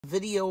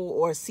video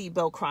or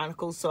Seatbelt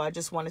Chronicles, so I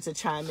just wanted to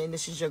chime in.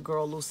 This is your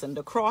girl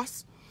Lucinda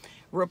Cross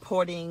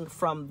reporting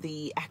from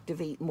the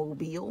Activate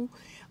Mobile,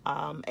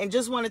 and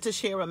just wanted to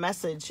share a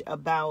message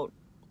about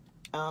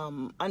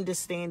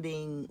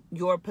understanding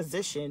your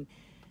position.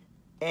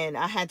 And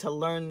I had to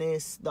learn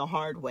this the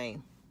hard way.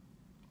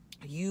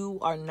 You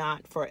are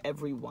not for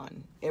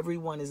everyone.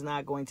 Everyone is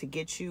not going to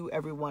get you.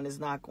 Everyone is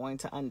not going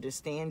to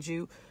understand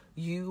you.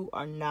 You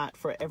are not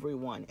for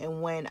everyone.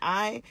 And when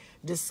I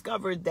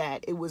discovered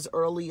that, it was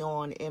early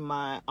on in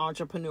my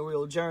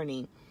entrepreneurial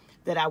journey,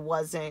 that I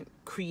wasn't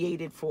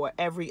created for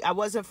I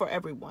wasn't for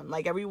everyone.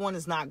 Like, everyone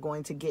is not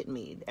going to get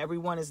me.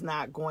 Everyone is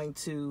not going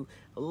to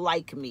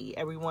like me.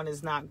 Everyone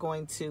is not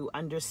going to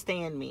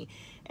understand me.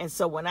 And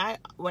so when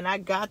I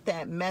got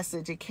that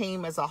message, it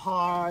came as a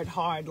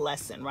hard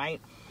lesson,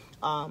 right?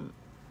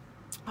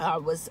 I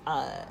was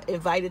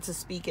invited to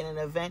speak in an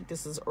event.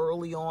 This is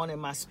early on in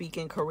my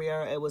speaking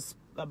career. It was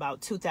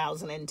about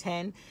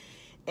 2010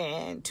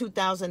 and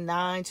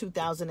 2009,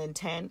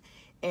 2010.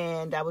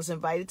 And I was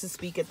invited to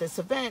speak at this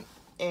event.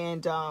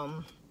 And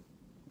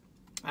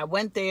I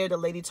went there. The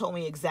lady told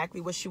me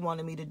exactly what she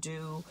wanted me to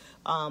do.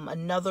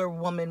 Another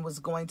woman was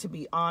going to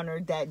be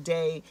honored that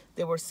day.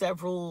 There were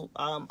several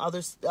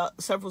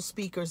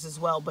speakers as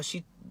well. But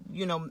she,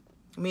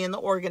 me and the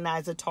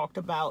organizer talked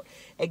about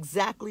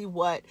exactly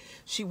what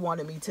she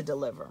wanted me to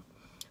deliver.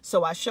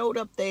 So I showed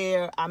up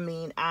there. I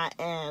mean, I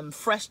am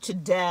fresh to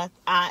death.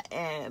 I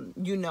am,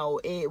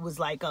 it was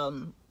like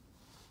a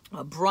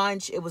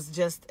brunch. It was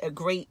just a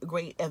great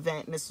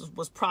event. And this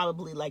was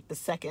probably like the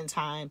second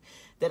time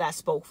that I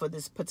spoke for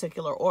this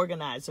particular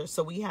organizer.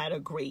 So we had a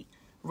great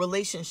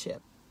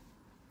relationship.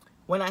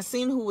 When I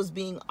seen who was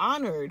being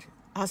honored,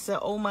 I said,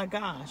 oh my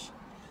gosh,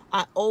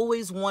 I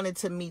always wanted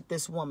to meet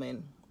this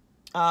woman.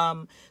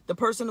 The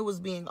person who was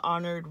being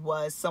honored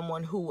was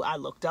someone who I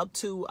looked up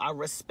to, I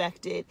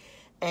respected,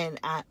 and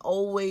I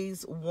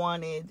always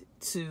wanted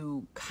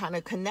to kind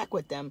of connect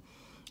with them.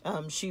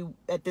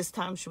 At this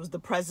time, she was the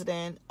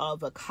president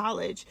of a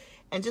college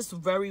and just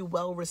very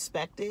well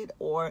respected,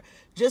 or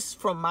just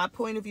from my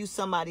point of view,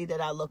 somebody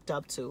that I looked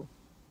up to.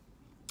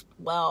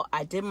 Well,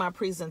 I did my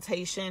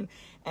presentation,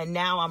 and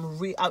now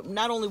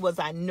not only was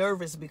I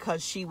nervous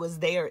because she was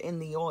there in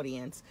the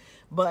audience,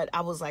 but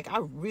I was like, I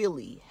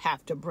really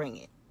have to bring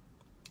it.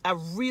 I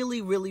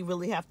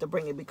really have to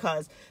bring it,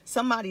 because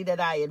somebody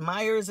that I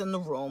admire is in the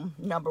room,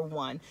 number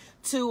one.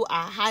 Two,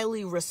 I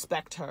highly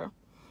respect her.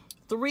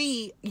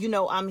 Three,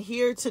 I'm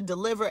here to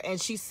deliver, and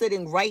she's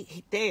sitting right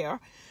there.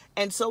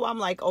 And so I'm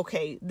like,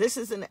 okay, this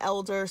is an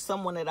elder,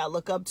 someone that I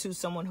look up to,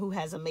 someone who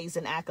has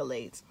amazing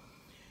accolades.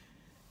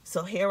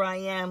 So here I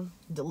am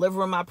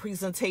delivering my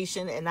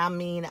presentation, and I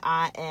mean,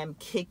 I am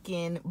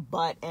kicking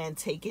butt and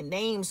taking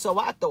names. So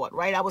I thought,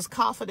 right, I was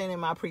confident in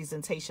my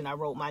presentation. I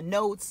wrote my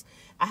notes.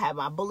 I had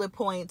my bullet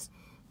points.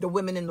 The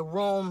women in the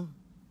room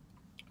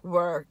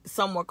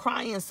some were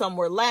crying, some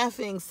were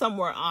laughing, some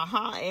were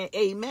and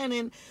amen.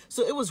 And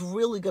so it was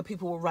really good.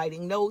 People were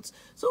writing notes.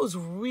 So it was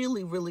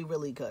really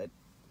good.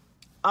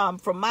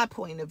 From my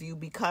point of view,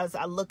 because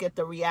I look at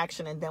the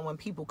reaction, and then when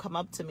people come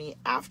up to me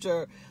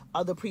after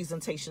the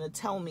presentation to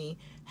tell me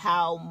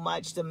how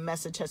much the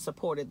message has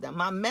supported them.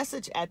 My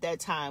message at that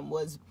time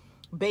was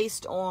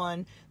based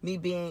on me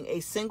being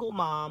a single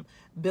mom,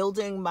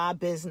 building my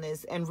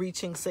business, and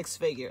reaching 6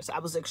 figures. I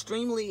was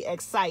extremely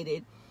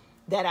excited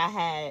that I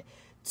had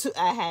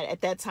at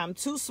that time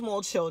 2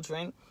 small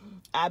children.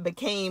 I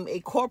became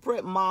a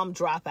corporate mom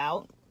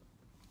dropout.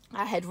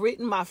 I had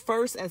written my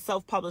first and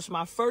self-published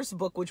my first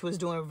book, which was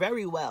doing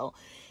very well.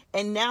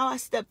 And now I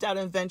stepped out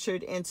and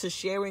ventured into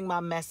sharing my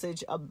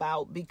message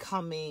about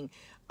becoming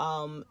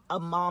a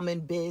mom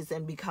in biz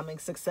and becoming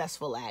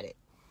successful at it.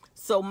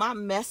 So my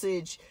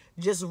message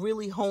just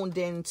really honed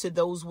in to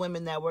those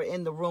women that were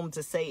in the room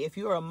to say, if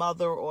you're a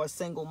mother or a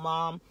single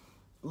mom,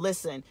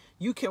 listen,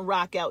 you can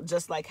rock out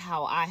just like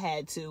how I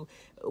had to,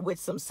 with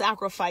some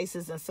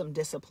sacrifices and some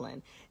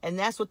discipline. And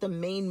that's what the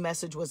main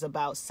message was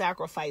about: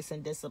 sacrifice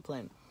and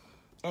discipline,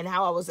 and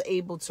how I was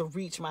able to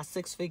reach my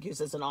 6 figures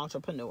as an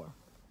entrepreneur.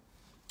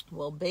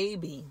 Well,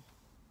 baby,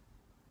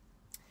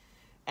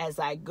 as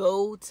I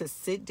go to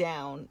sit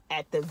down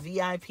at the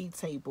VIP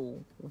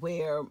table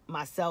where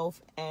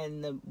myself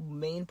and the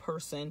main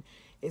person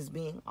is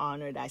being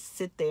honored, I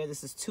sit there.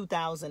 This is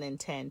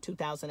 2010,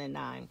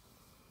 2009.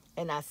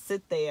 And I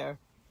sit there.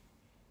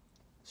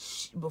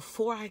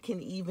 Before I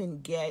can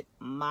even get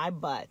my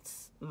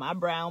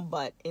brown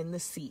butt in the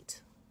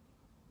seat,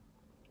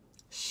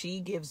 she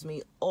gives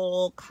me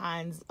all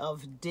kinds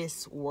of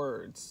dis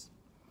words.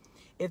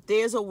 If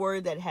there's a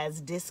word that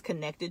has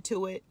disconnected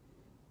to it,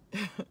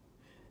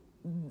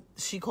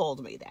 she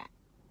called me that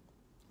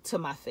to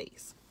my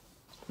face.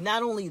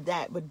 Not only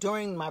that, but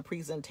during my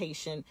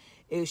presentation,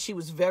 she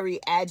was very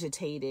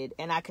agitated,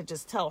 and I could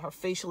just tell her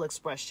facial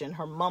expression,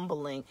 her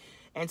mumbling.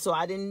 And so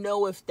I didn't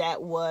know if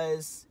that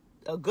was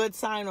a good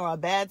sign or a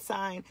bad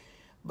sign,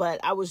 but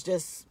I was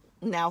just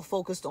now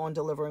focused on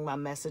delivering my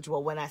message.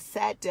 Well, when I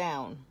sat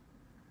down,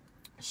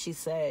 she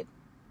said,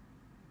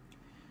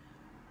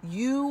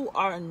 "You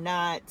are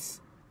not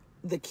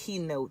the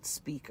keynote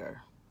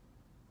speaker.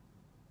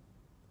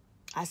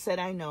 I said,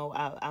 I know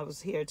I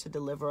was here to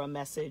deliver a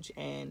message,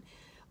 and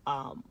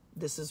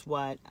this is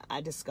what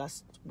I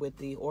discussed with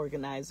the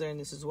organizer, and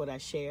this is what I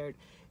shared.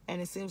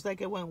 And it seems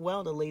like it went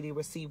well. The lady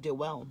received it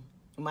well.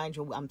 Mind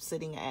you, I'm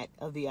sitting at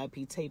a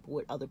VIP table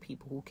with other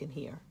people who can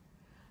hear.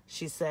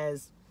 She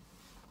says,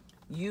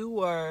 you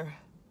were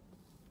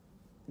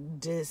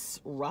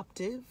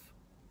disruptive.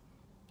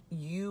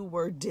 You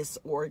were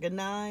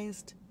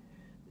disorganized.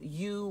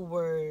 You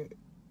were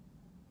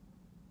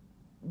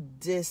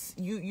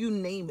you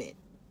name it.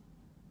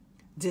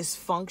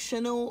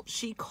 Dysfunctional.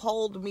 She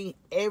called me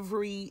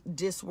every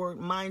word.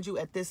 Mind you,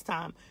 at this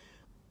time,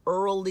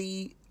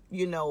 early,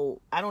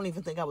 I don't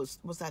even think I was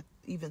I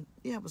even,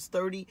 I was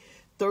 30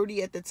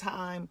 at the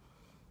time,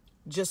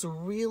 just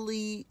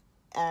really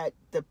at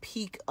the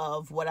peak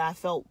of what I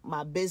felt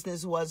my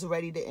business was,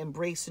 ready to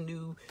embrace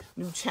new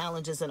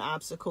challenges and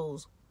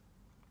obstacles,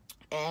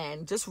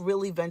 and just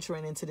really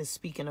venturing into the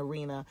speaking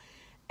arena.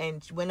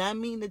 And when I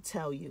mean to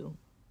tell you,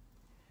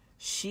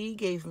 she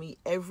gave me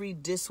every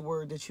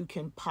word that you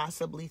can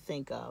possibly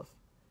think of.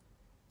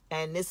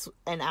 And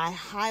I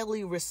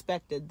highly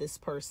respected this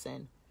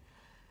person.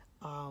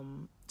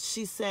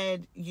 She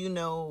said,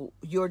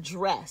 your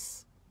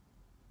dress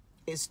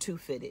is too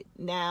fitted.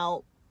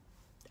 Now,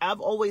 I've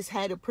always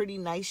had a pretty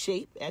nice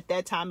shape. At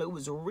that time, it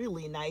was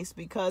really nice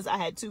because I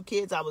had 2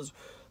 kids. I was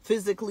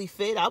physically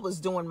fit. I was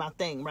doing my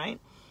thing,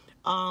 right?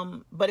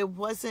 But it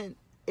wasn't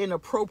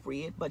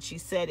inappropriate, but she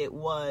said it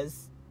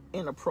was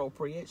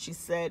inappropriate. She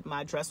said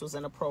my dress was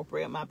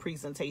inappropriate. My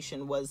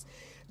presentation was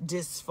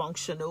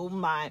dysfunctional.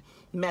 My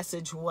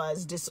message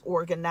was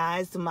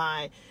disorganized.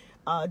 My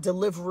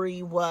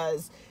delivery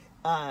was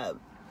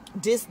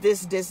this.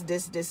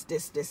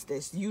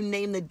 You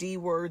name the D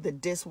word, the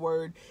dis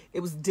word.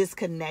 It was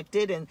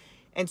disconnected.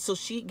 And so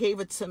she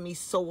gave it to me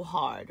so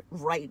hard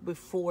right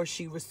before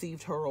she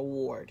received her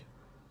award.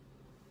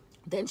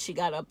 Then she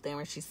got up there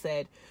and she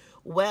said,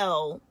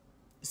 well,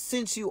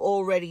 since you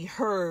already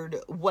heard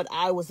what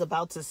I was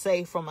about to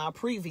say from our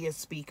previous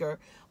speaker,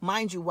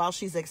 mind you, while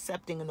she's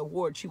accepting an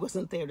award, she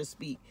wasn't there to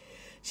speak.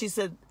 She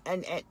said,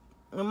 and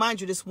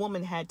mind you, this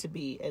woman had to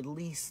be at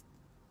least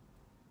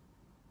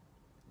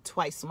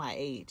twice my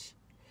age.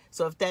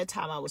 So if that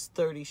time I was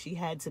 30, she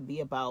had to be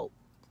about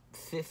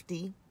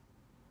 50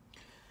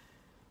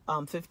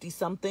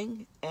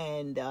 something.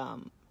 And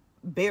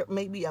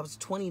maybe I was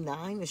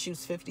 29 and she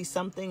was 50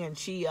 something. And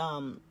she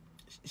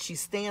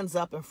stands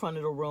up in front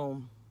of the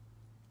room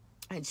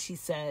and she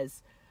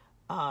says,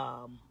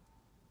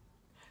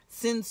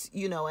 since,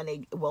 and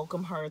they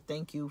welcome her,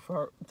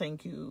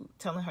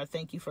 telling her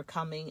thank you for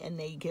coming, and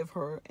they give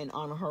her and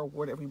honor her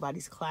award.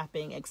 Everybody's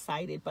clapping,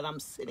 excited, but I'm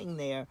sitting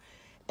there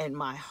and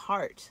my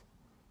heart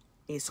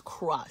is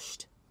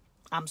crushed.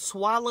 I'm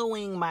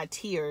swallowing my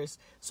tears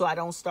so I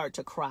don't start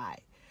to cry.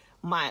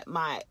 My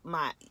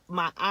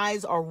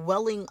eyes are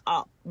welling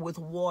up with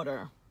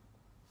water,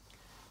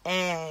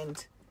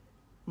 and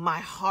my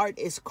heart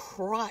is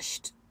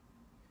crushed.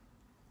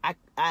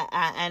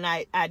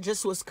 I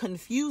just was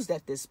confused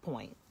at this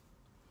point.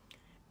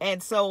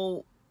 And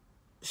so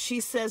she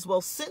says,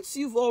 well, since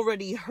you've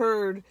already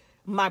heard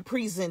my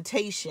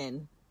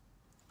presentation,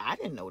 I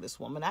didn't know this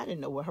woman. I didn't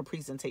know what her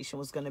presentation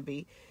was going to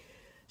be.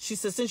 She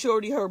said, since you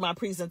already heard my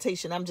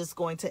presentation, I'm just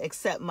going to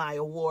accept my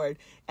award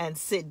and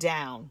sit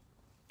down,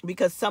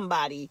 because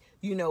somebody,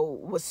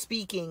 was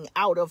speaking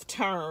out of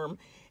term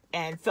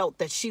and felt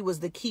that she was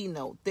the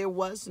keynote. There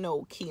was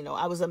no keynote.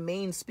 I was a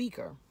main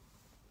speaker.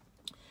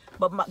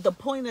 But the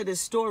point of this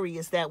story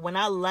is that when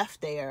I left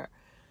there,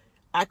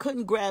 I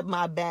couldn't grab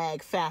my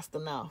bag fast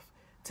enough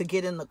to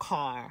get in the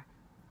car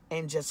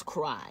and just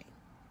cry,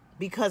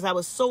 because I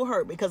was so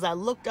hurt, because I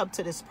looked up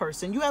to this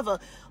person. You ever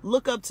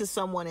look up to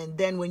someone and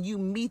then when you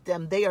meet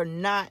them, they are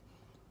not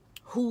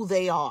who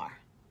they are,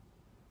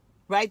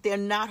 right? They're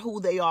not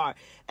who they are.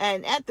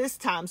 And at this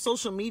time,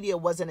 social media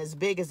wasn't as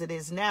big as it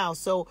is now.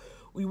 So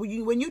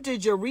when you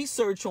did your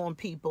research on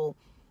people,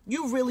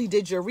 you really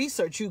did your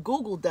research. You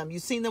Googled them. You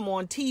seen them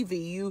on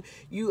TV.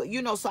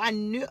 So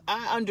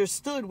I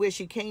understood where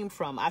she came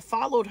from. I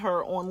followed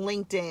her on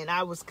LinkedIn.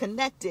 I was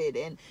connected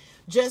and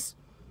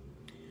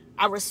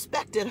I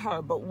respected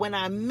her. But when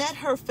I met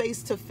her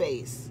face to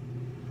face,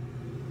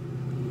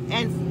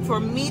 and for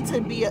me to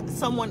be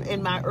someone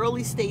in my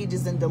early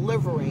stages in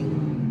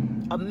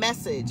delivering a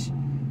message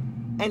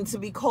and to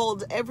be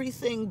called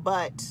everything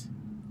but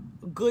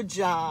good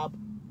job,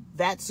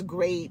 that's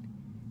great,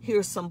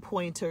 here's some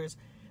pointers,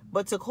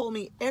 but to call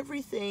me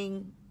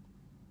everything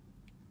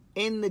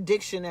in the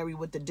dictionary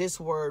with the dis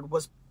word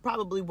was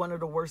probably one of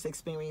the worst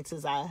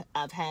experiences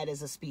I've had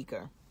as a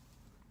speaker.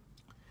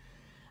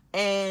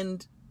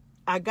 And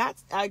I got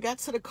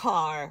to the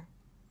car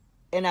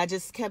and I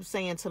just kept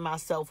saying to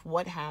myself,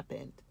 what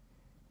happened?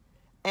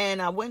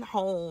 And I went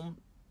home,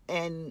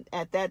 and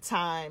at that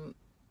time,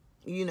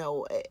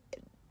 I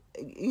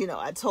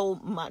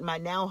told my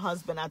now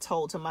husband, I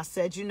told him, I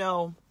said,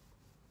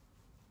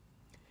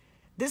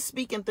 this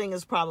speaking thing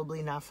is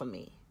probably not for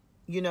me.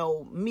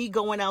 me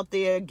going out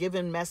there,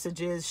 giving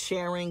messages,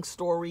 sharing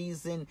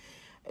stories, and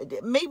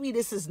maybe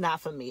this is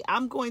not for me.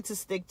 I'm going to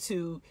stick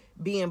to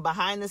being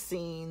behind the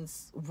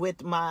scenes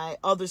with my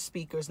other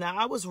speakers. Now,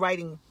 I was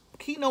writing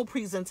keynote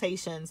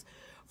presentations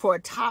for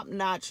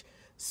top-notch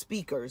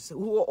speakers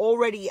who are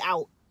already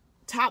out,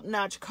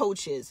 top-notch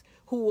coaches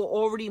who were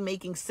already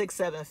making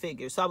 6-7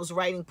 figures. So I was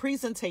writing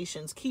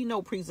presentations,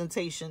 keynote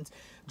presentations,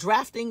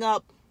 drafting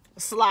up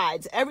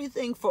slides,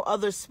 everything for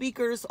other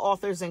speakers,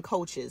 authors, and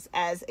coaches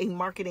as a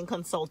marketing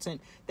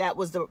consultant. That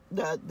was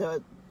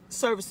the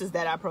services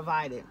that I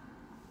provided.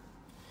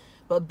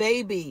 But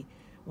baby,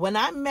 when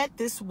I met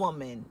this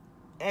woman,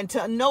 and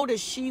to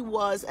notice she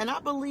was, and I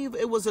believe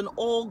it was an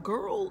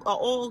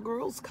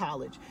all-girls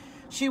college.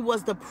 She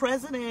was the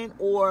president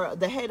or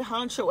the head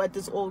honcho at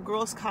this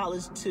all-girls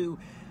college. To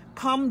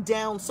come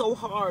down so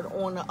hard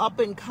on an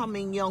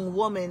up-and-coming young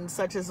woman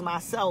such as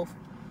myself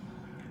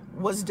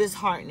was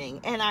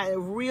disheartening. And I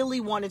really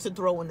wanted to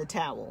throw in the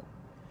towel.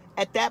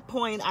 At that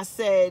point, I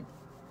said,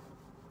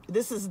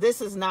 this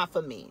is not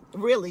for me.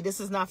 Really, this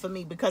is not for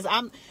me, because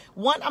I'm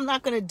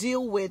not going to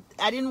deal with,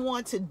 I didn't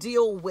want to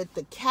deal with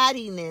the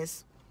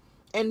cattiness,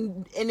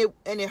 and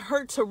it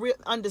hurt to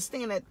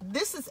understand that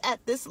this is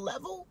at this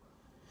level.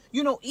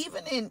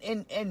 Even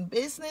in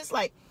business,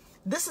 like,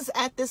 this is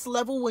at this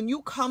level. When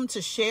you come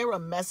to share a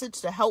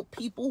message to help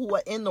people who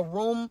are in the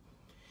room,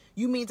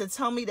 you mean to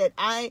tell me that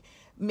I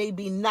may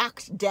be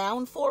knocked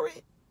down for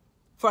it,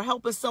 for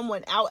helping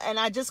someone out? And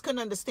I just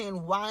couldn't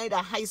understand why the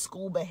high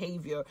school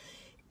behavior.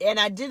 And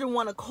I didn't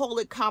want to call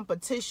it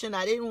competition.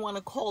 I didn't want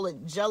to call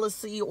it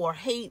jealousy or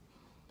hate.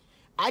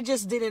 I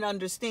just didn't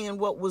understand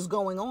what was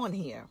going on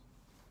here.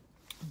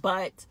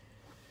 But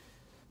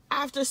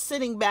after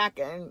sitting back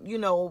and,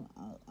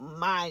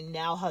 my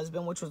now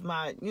husband, which was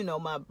my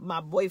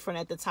boyfriend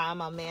at the time,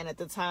 my man at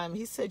the time,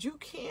 he said, you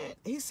can't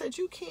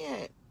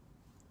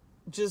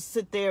just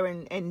sit there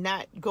and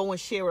not go and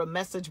share a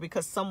message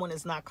because someone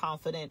is not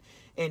confident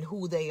in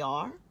who they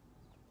are.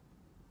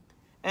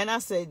 And I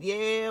said,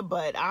 yeah,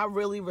 but I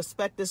really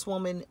respect this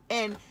woman.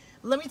 And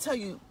let me tell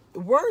you,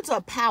 words are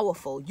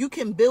powerful. You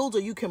can build or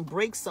you can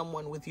break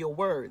someone with your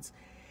words.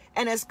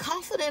 And as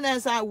confident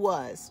as I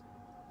was,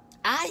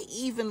 I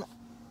even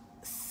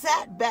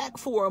sat back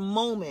for a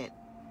moment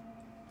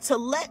to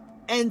let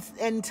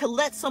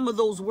some of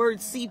those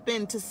words seep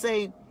in, to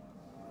say,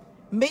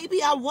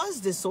 maybe I was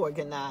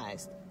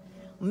disorganized.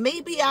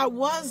 Maybe I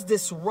was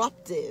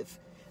disruptive.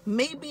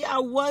 Maybe I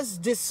was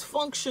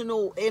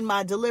dysfunctional in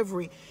my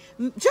delivery.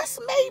 Just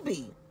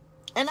maybe.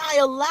 And I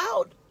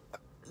allowed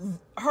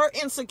her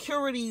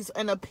insecurities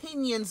and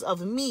opinions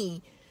of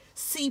me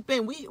seep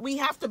in. We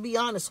have to be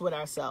honest with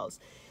ourselves.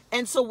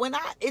 And so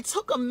it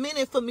took a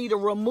minute for me to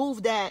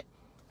remove that,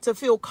 to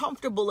feel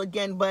comfortable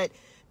again. But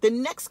the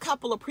next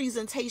couple of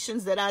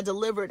presentations that I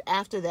delivered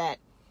after that,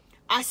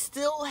 I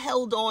still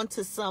held on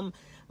to some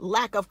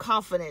lack of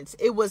confidence.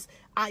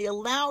 I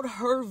allowed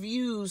her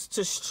views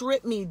to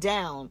strip me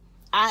down.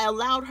 I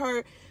allowed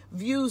her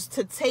views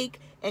to take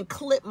and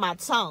clip my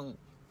tongue.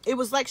 It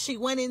was like she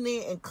went in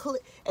there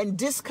and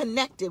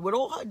disconnected with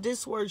all her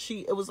diss words.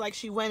 It was like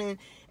she went in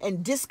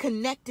and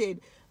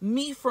disconnected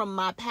me from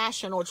my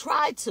passion, or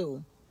tried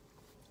to.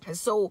 And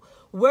so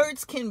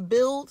words can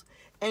build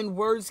and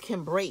words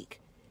can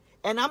break.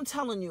 And I'm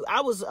telling you,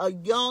 I was a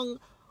young,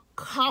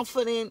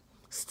 confident,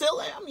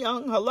 still am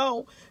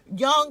young,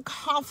 young,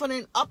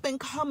 confident, up and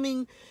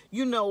coming,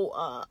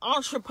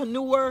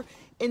 entrepreneur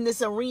in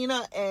this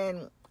arena,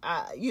 and,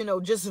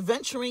 just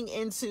venturing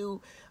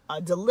into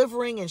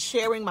delivering and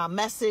sharing my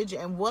message,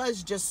 and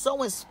was just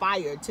so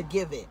inspired to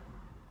give it.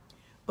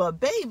 But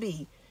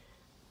baby,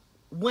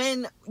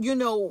 when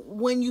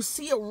you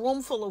see a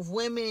room full of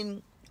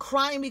women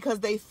crying because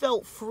they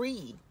felt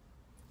free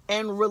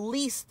and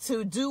released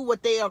to do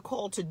what they are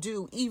called to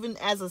do, even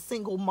as a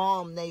single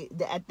mom,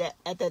 at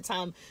that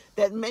time,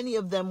 that many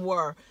of them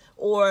were,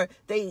 or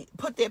they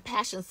put their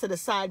passions to the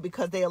side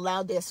because they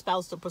allowed their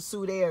spouse to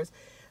pursue theirs.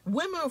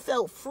 Women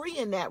felt free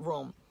in that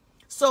room.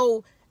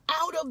 So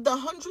out of the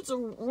hundreds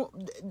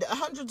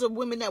of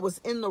women that was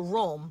in the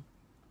room,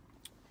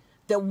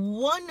 the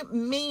one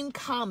main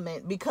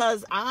comment,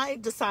 because I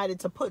decided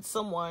to put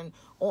someone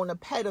on a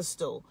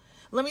pedestal.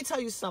 Let me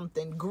tell you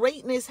something.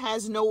 Greatness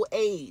has no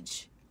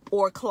age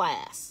or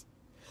class.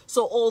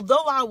 So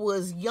although I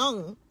was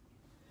young,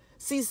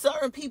 see,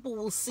 certain people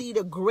will see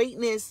the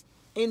greatness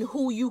in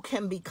who you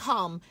can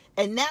become,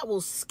 and that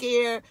will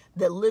scare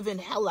the living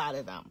hell out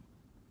of them.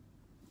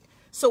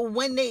 So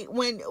when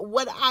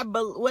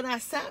I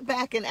sat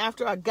back, and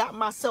after I got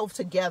myself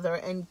together,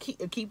 and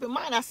keep in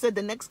mind, I said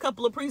the next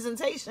couple of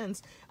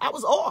presentations, I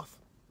was off.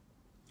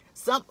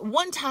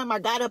 One time I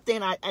got up there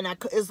and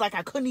it's like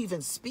I couldn't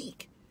even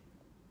speak.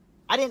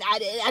 I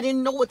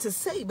didn't know what to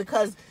say,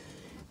 because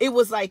it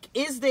was like,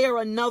 is there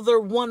another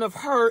one of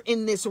her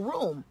in this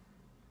room?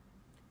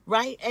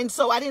 Right? And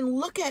so I didn't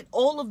look at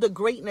all of the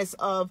greatness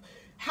of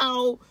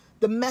how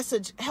the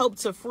message helped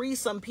to free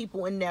some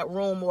people in that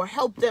room, or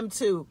help them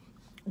to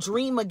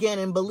dream again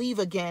and believe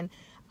again.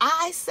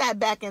 I sat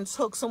back and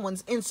took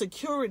someone's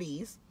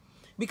insecurities,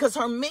 because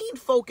her main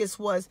focus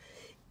was,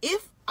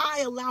 if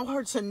I allow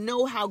her to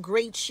know how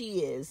great she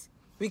is,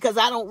 because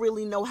I don't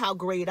really know how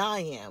great I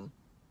am,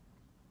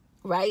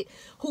 right?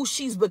 Who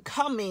she's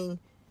becoming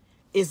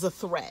is a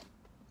threat.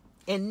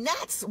 And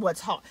that's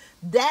what's hard.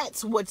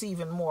 That's what's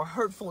even more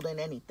hurtful than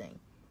anything.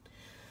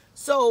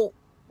 So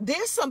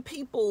there's some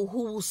people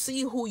who will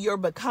see who you're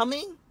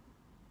becoming,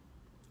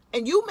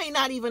 and you may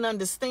not even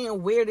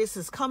understand where this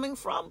is coming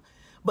from,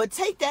 but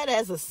take that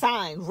as a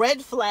sign.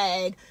 Red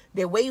flag,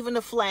 they're waving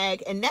the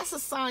flag, and that's a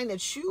sign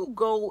that you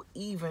go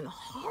even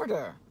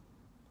harder,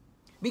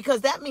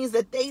 because that means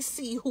that they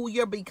see who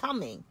you're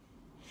becoming.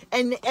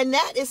 And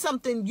that is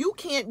something you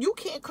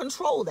can't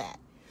control that.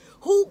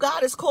 Who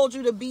God has called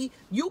you to be,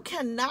 you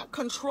cannot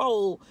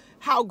control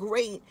how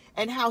great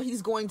and how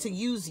he's going to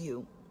use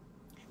you.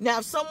 Now,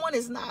 if someone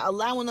is not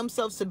allowing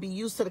themselves to be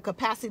used to the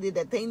capacity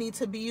that they need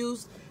to be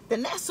used,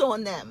 then that's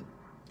on them.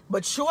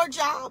 But your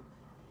job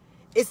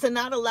is to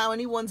not allow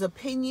anyone's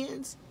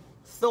opinions,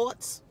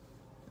 thoughts,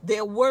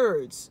 their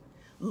words.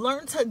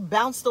 Learn to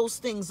bounce those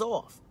things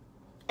off.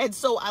 And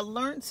so I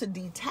learned to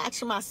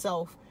detach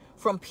myself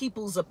from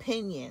people's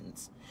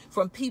opinions,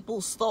 from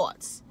people's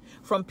thoughts,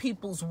 from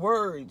people's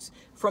words,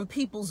 from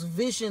people's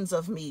visions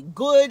of me,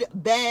 good,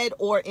 bad,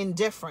 or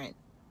indifferent.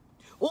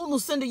 Oh,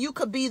 Lucinda, you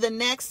could be the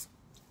next.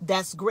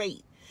 That's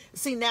great.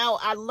 See, now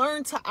I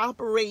learned to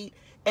operate,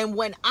 and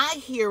when I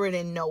hear it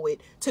and know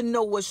it, to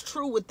know what's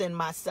true within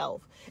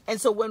myself.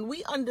 And so when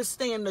we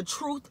understand the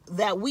truth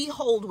that we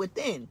hold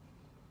within,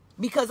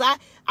 because I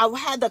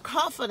had the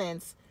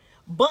confidence,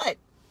 but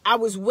I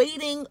was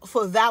waiting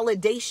for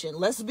validation.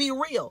 Let's be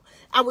real.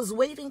 I was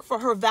waiting for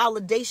her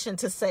validation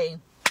to say,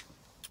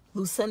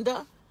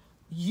 Lucinda,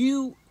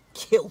 you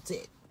killed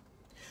it.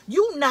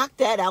 You knocked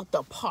that out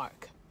the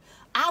park.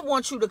 I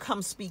want you to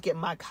come speak at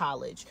my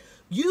college.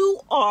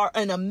 You are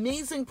an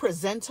amazing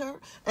presenter,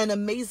 an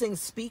amazing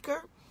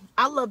speaker.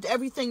 I loved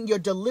everything. Your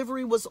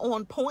delivery was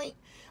on point.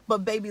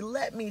 But baby,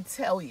 let me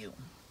tell you,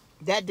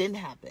 that didn't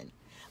happen.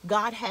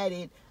 God had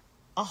it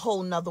a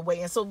whole nother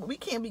way. And so we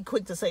can't be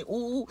quick to say,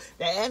 ooh,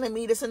 the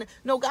enemy, this and that.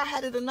 No, God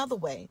had it another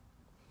way.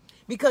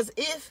 Because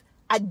if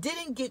I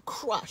didn't get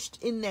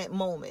crushed in that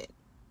moment,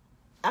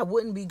 I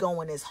wouldn't be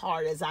going as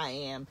hard as I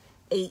am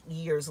 8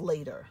 years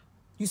later.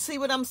 You see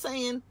what I'm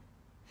saying?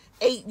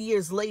 8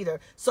 years later.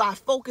 So I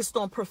focused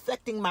on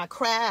perfecting my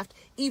craft.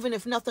 Even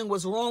if nothing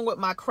was wrong with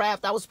my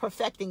craft, I was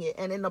perfecting it.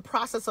 And in the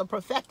process of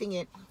perfecting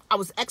it, I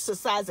was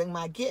exercising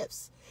my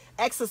gifts,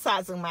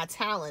 exercising my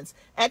talents,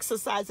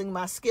 exercising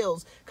my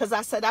skills. Because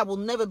I said I will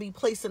never be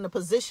placed in a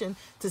position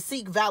to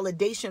seek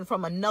validation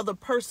from another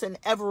person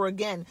ever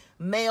again.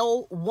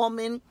 Male,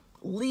 woman,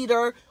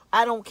 leader,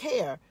 I don't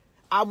care.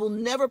 I will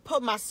never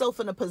put myself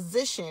in a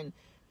position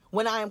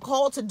when I am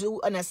called to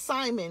do an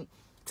assignment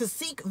to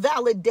seek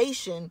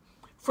validation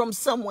from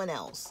someone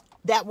else.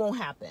 That won't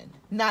happen.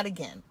 Not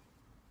again.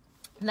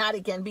 Not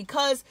again.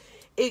 Because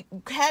it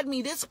had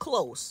me this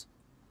close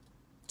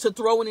to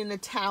throwing in the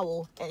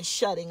towel and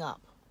shutting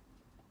up.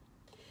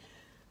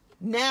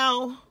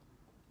 Now,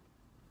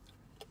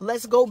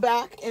 let's go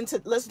back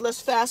into, let's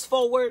fast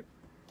forward.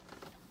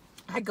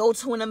 I go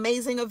to an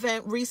amazing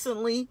event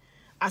recently.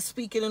 I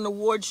speak at an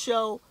award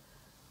show,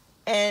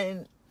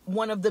 and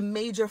one of the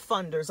major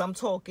funders, I'm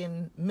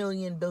talking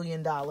 $1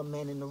 billion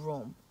men in the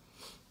room,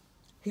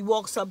 he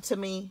walks up to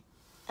me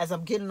as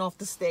I'm getting off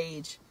the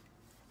stage,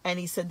 and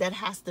he said, that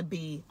has to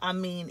be, I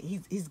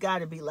mean, he's got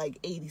to be like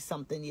 80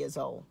 something years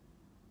old.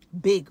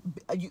 Big,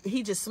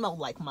 he just smelled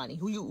like money.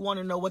 Who you want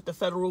to know what the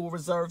Federal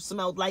Reserve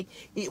smelled like?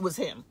 It was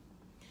him.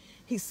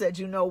 He said,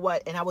 you know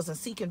what? And I wasn't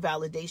seeking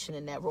validation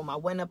in that room. I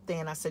went up there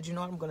and I said, you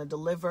know what? I'm going to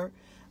deliver.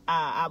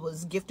 I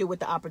was gifted with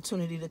the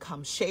opportunity to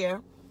come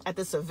share at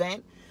this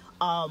event.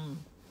 And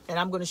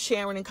I'm going to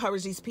share and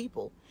encourage these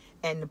people.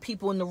 And the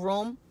people in the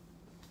room,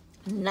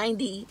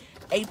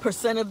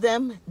 98% of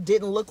them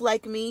didn't look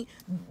like me,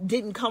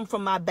 didn't come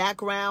from my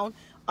background.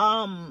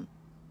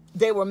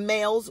 They were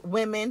males,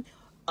 women,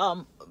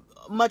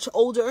 much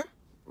older,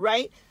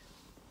 right?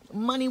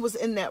 Money was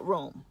in that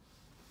room.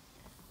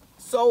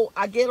 So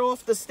I get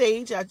off the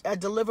stage, I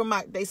deliver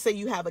they say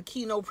you have a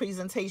keynote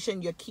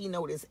presentation, your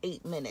keynote is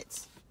 8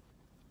 minutes.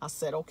 I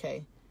said,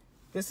 okay,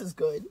 this is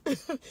good.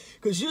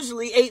 Because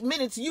usually 8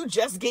 minutes, you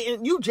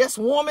just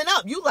warming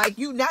up.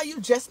 Now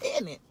you just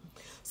in it.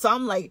 So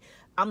I'm like,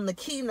 I'm the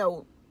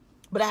keynote,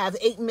 but I have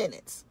 8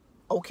 minutes.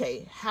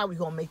 Okay, how are we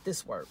going to make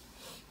this work?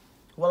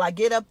 Well, I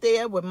get up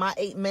there with my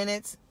 8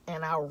 minutes,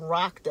 and I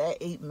rock that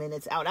 8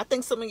 minutes out. I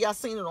think some of y'all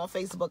seen it on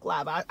Facebook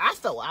Live. I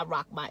felt I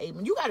rocked my 8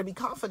 minutes. You got to be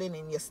confident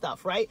in your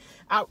stuff, right?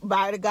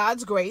 By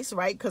God's grace,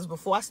 right? Because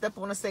before I step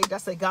on the stage, I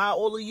say, God,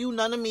 all of you,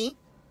 none of me.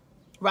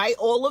 Right?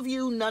 All of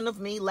you, none of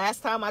me.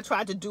 Last time I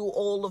tried to do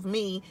all of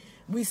me,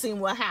 we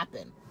seen what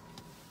happened.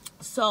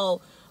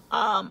 So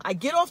I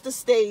get off the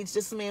stage.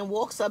 This man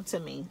walks up to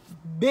me.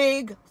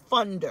 Big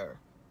funder.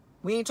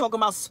 We ain't talking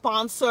about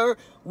sponsor.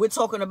 We're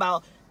talking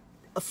about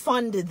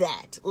fund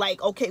that.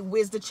 Like, okay,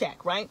 where's the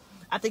check, right?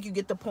 I think you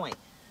get the point.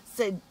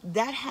 Said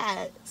that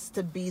has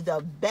to be the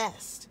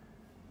best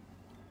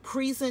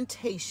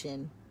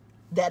presentation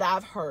that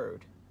I've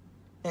heard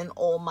in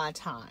all my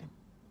time.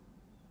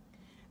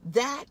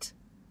 That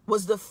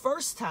was the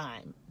first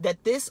time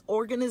that this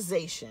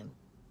organization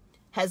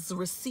has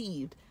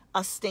received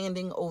a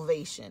standing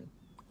ovation.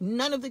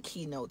 None of the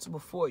keynotes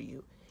before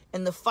you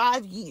in the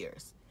 5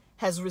 years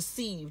has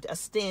received a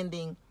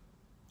standing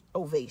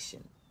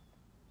ovation.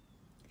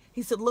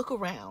 He said, look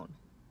around.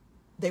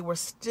 They were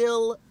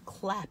still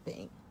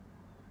clapping,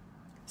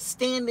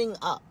 standing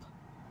up,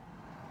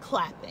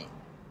 clapping.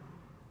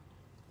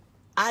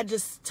 I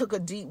just took a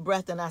deep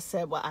breath and I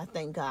said, well, I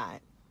thank God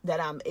that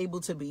I'm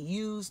able to be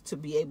used, to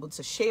be able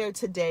to share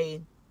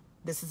today.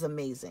 This is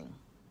amazing.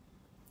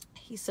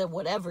 He said,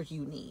 whatever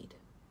you need,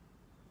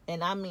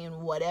 and I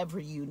mean whatever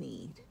you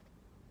need,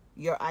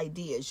 your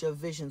ideas, your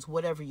visions,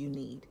 whatever you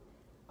need,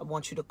 I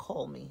want you to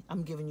call me.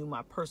 I'm giving you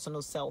my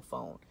personal cell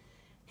phone.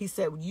 He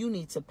said, you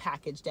need to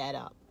package that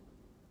up.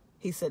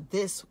 He said,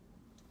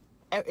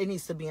 it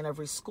needs to be in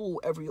every school,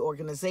 every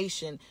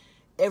organization,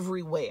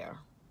 everywhere.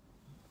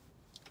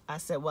 I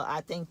said, well,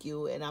 I thank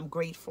you and I'm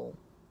grateful.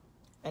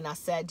 And I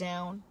sat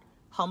down,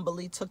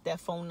 humbly took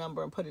that phone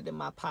number and put it in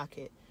my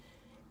pocket.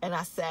 And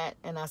I sat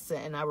and I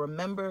said, and I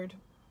remembered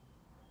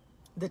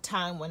the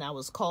time when I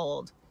was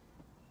called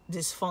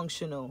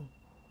dysfunctional,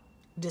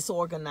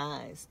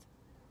 disorganized,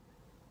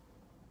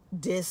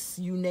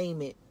 you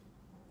name it.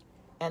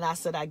 And I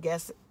said, I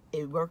guess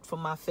it worked for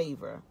my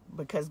favor,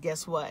 because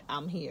guess what?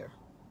 I'm here.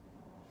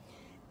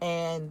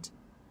 And,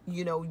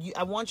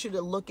 I want you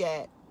to look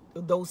at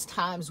those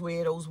times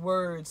where those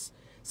words,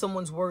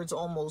 someone's words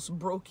almost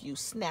broke you,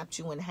 snapped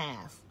you in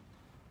half.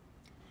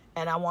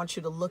 And I want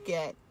you to look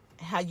at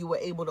how you were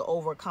able to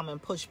overcome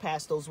and push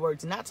past those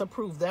words, not to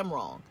prove them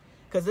wrong,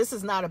 because this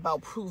is not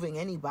about proving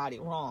anybody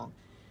wrong.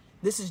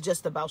 This is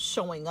just about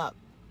showing up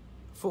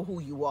for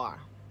who you are.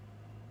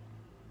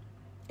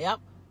 Yep.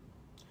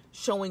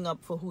 Showing up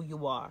for who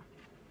you are.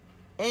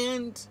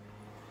 And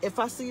if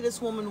I see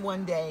this woman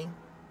one day,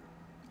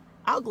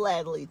 I'll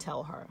gladly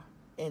tell her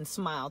and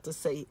smile to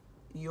say,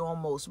 you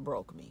almost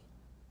broke me.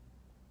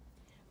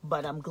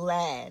 But I'm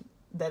glad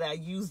that I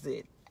used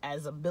it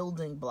as a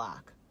building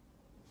block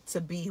to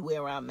be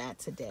where I'm at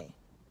today.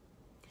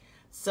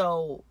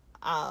 So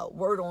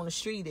word on the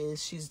street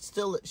is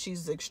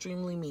she's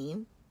extremely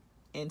mean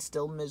and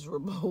still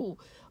miserable,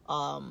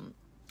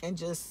 and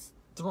just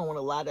throwing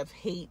a lot of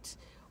hate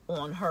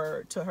on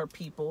her to her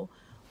people.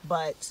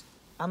 But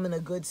I'm in a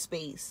good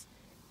space,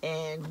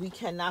 and we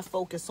cannot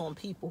focus on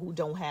people who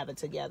don't have it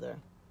together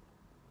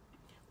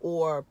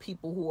or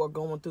people who are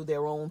going through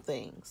their own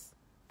things.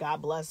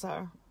 God bless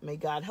her. May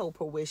God help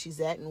her where she's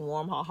at and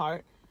warm her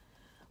heart.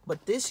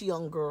 But this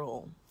young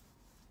girl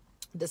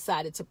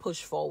decided to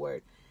push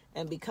forward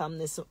and become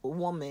this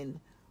woman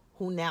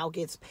who now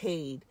gets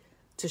paid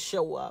to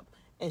show up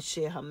and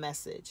share her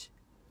message.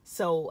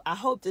 So I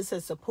hope this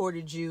has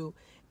supported you.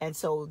 And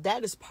so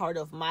that is part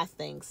of my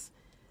thanks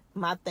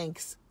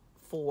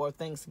for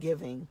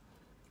Thanksgiving,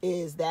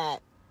 is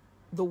that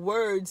the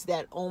words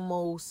that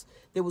almost,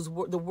 the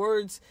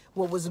words,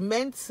 what was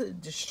meant to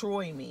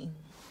destroy me,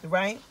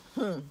 right?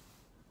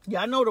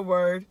 Y'all know the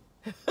word.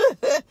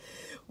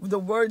 The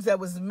words that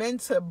was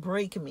meant to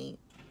break me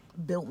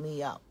built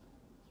me up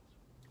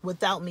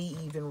without me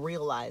even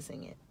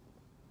realizing it.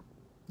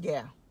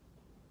 Yeah.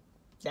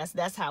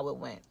 That's how it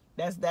went.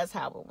 That's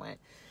how it went.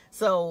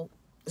 So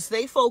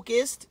stay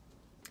focused.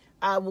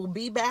 I will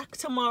be back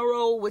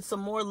tomorrow with some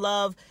more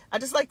love. I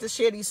just like to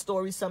share these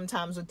stories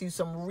sometimes with you,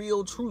 some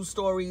real true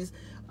stories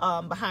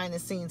behind the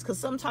scenes, because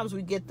sometimes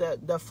we get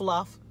the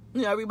fluff.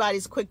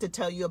 Everybody's quick to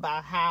tell you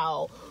about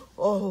how,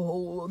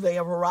 they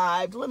have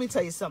arrived. Let me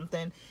tell you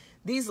something.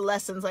 These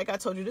lessons, like I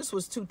told you, this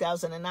was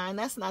 2009.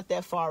 That's not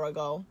that far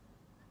ago.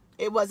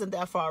 It wasn't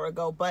that far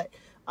ago, but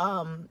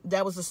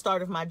that was the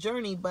start of my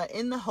journey. But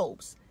in the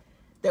hopes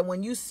that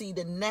when you see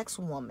the next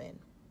woman,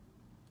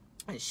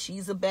 and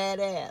she's a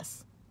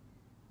badass,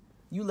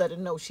 you let her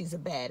know she's a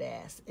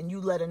badass, and you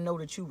let her know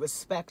that you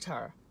respect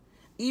her.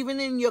 Even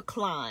in your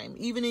climb,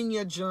 even in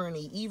your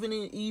journey, even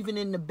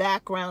in the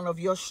background of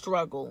your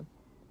struggle,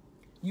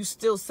 you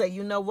still say,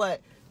 you know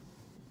what?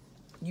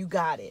 You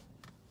got it.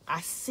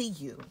 I see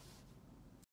you.